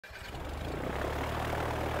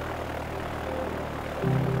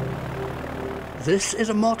This is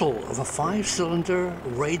a model of a 5-cylinder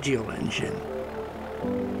radial engine.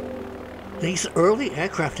 These early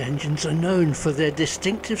aircraft engines are known for their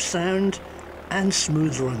distinctive sound and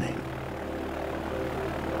smooth running.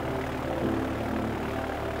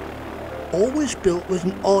 Always built with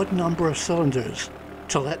an odd number of cylinders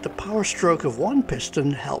to let the power stroke of one piston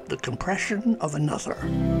help the compression of another.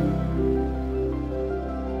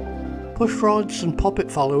 Push rods and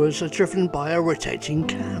poppet followers are driven by a rotating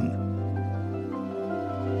cam.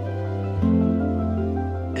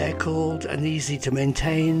 Air-cooled and easy to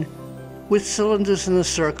maintain, with cylinders in a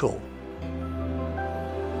circle.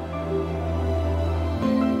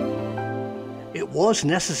 It was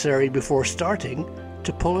necessary before starting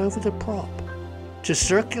to pull over the prop to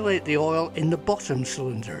circulate the oil in the bottom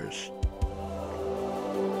cylinders.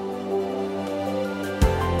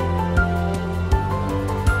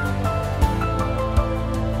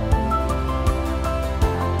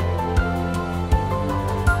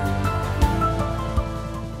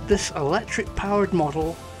 This electric-powered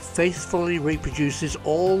model faithfully reproduces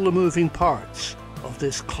all the moving parts of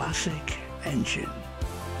this classic engine.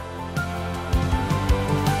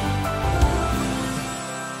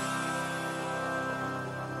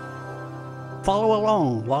 Follow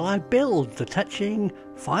along while I build the touching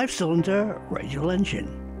 5-cylinder radial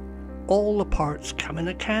engine. All the parts come in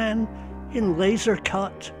a can in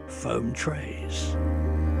laser-cut foam trays.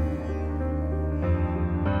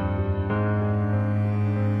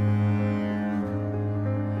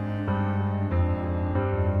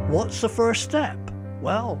 What's the first step?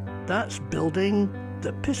 Well, that's building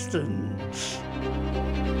the pistons.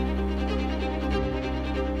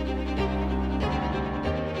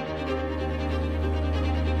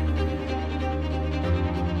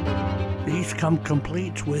 These come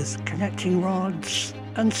complete with connecting rods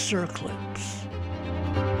and circlips.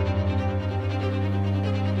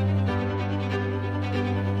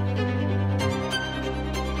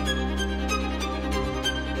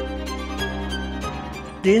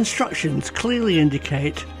 The instructions clearly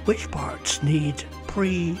indicate which parts need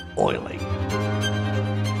pre-oiling.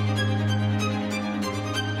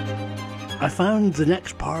 I found the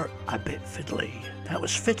next part a bit fiddly. That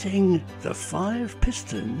was fitting the 5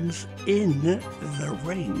 pistons in the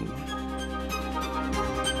ring.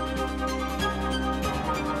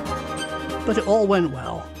 But it all went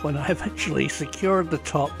well when I eventually secured the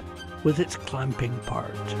top with its clamping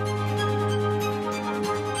part.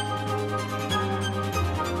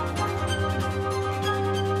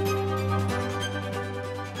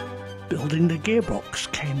 Building the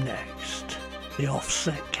gearbox came next, the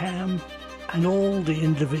offset cam and all the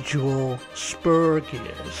individual spur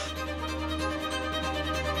gears.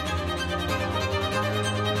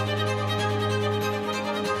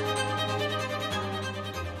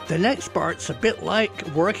 The next part's a bit like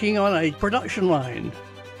working on a production line.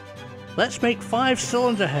 Let's make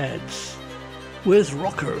 5-cylinder heads with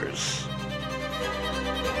rockers.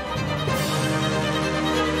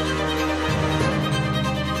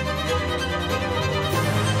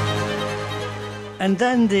 And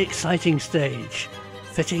then the exciting stage,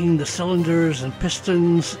 fitting the cylinders and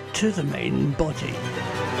pistons to the main body.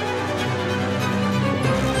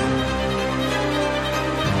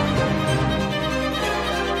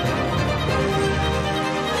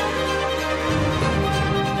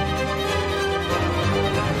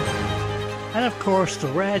 And of course the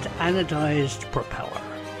red anodized propeller.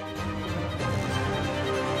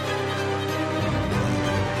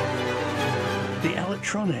 The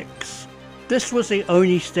electronics. This was the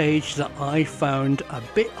only stage that I found a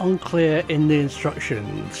bit unclear in the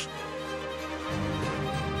instructions.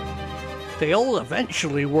 They all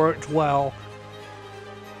eventually worked well,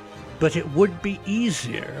 but it would be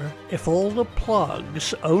easier if all the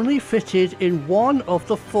plugs only fitted in one of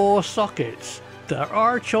the 4 sockets. There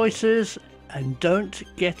are choices, and don't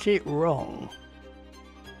get it wrong.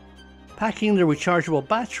 Packing the rechargeable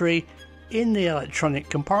battery in the electronic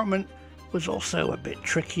compartment was also a bit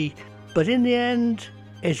tricky, but in the end,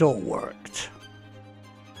 it all worked.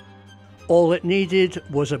 All it needed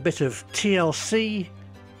was a bit of TLC,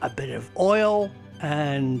 a bit of oil,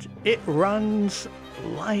 and it runs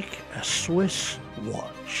like a Swiss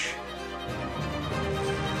watch.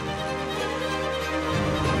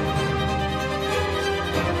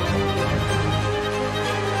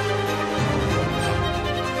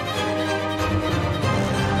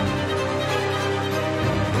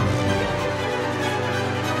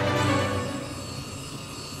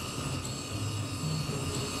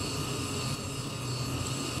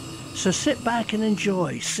 So sit back and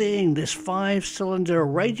enjoy seeing this 5-cylinder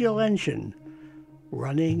radial engine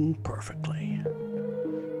running perfectly.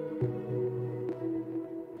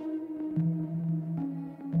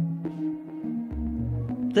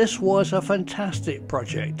 This was a fantastic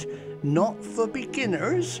project, not for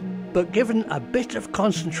beginners, but given a bit of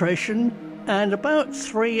concentration and about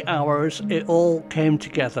 3 hours it all came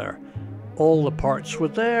together. All the parts were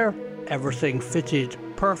there, everything fitted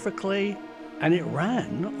perfectly, and it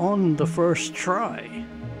ran on the first try.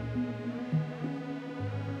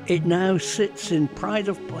 It now sits in pride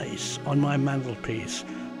of place on my mantelpiece.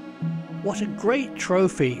 What a great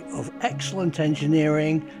trophy of excellent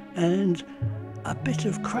engineering and a bit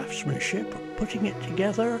of craftsmanship putting it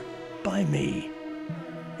together by me.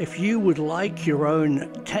 If you would like your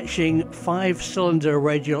own Tetching 5-cylinder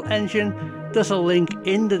radial engine, there's a link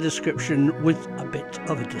in the description with a bit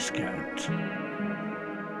of a discount.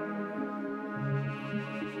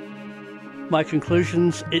 My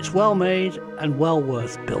conclusions: it's well made and well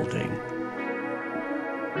worth building.